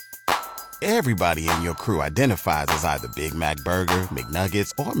Everybody in your crew identifies as either Big Mac Burger,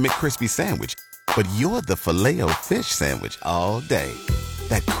 McNuggets, or McCrispy Sandwich. But you're the Filet-O-Fish Sandwich all day.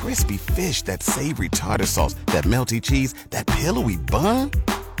 That crispy fish, that savory tartar sauce, that melty cheese, that pillowy bun.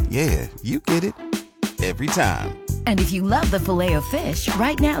 Yeah, you get it. Every time. And if you love the Filet-O-Fish,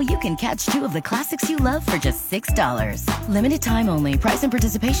 right now you can catch two of the classics you love for just $6. Limited time only. Price and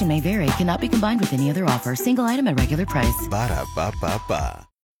participation may vary. Cannot be combined with any other offer. Single item at regular price. Ba-da-ba-ba-ba.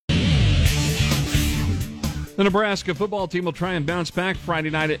 The Nebraska football team will try and bounce back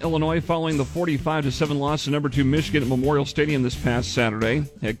Friday night at Illinois following the 45-7 loss to number 2 Michigan at Memorial Stadium this past Saturday.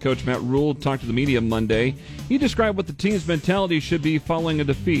 Head coach Matt Rule talked to the media Monday. He described what the team's mentality should be following a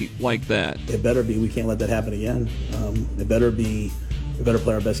defeat like that. It better be. We can't let that happen again. It better be. We better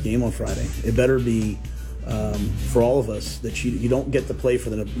play our best game on Friday. It better be for all of us that you don't get to play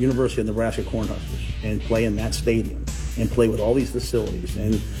for the University of Nebraska Cornhuskers and play in that stadium and play with all these facilities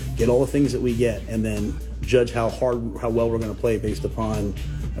and get all the things that we get and then judge how well we're going to play based upon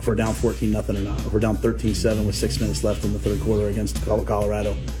if we're down 14-0 or not. If we're down 13-7 with 6 minutes left in the third quarter against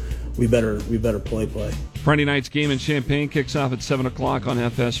Colorado, we better play. Friday night's game in Champaign kicks off at 7 o'clock on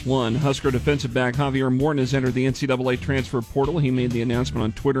FS1. Husker defensive back Javier Morton has entered the NCAA transfer portal. He made the announcement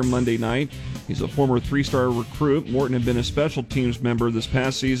on Twitter Monday night. He's a former 3-star recruit. Morton had been a special teams member this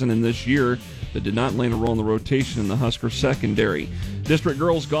past season and this year, but did not land a role in the rotation in the Husker secondary. District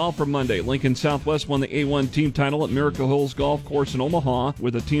girls golf for Monday. Lincoln Southwest won the A1 team title at Miracle Hills Golf Course in Omaha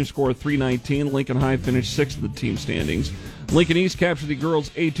with a team score of 319. Lincoln High finished 6th in the team standings. Lincoln East captured the girls'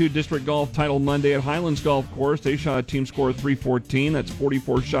 A2 district golf title Monday at Highlands Golf Course. They shot a team score of 314. That's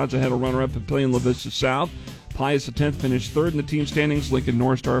 44 shots ahead of runner-up Papillion La Vista South. Pius X finished 3rd in the team standings. Lincoln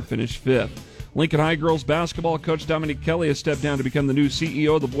North Star finished 5th. Lincoln High girls basketball coach Dominique Kelly has stepped down to become the new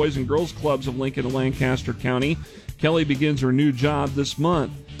CEO of the Boys and Girls Clubs of Lincoln and Lancaster County. Kelly begins her new job this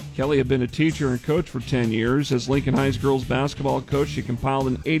month. Kelly had been a teacher and coach for 10 years. As Lincoln High's girls basketball coach, she compiled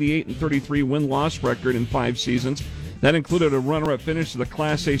an 88-33 win-loss record in 5 seasons. That included a runner-up finish to the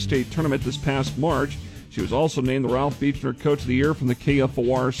Class A state tournament this past March. She was also named the Ralph Beechner Coach of the Year from the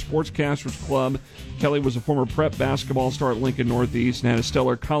KFOR Sportscasters Club. Kelly was a former prep basketball star at Lincoln Northeast and had a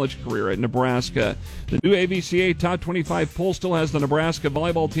stellar college career at Nebraska. The new AVCA Top 25 poll still has the Nebraska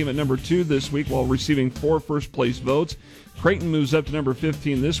volleyball team at number 2 this week while receiving 4 first-place votes. Creighton moves up to number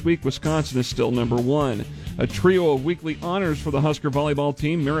 15 this week. Wisconsin is still number 1. A trio of weekly honors for the Husker volleyball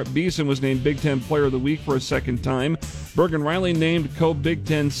team. Merritt Beeson was named Big Ten Player of the Week for a second time. Bergen Riley named co-Big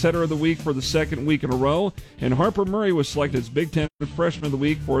Ten Setter of the Week for the second week in a row. And Harper Murray was selected as Big Ten Freshman of the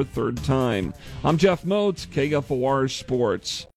Week for a third time. I'm Jeff Moats, KFOR Sports.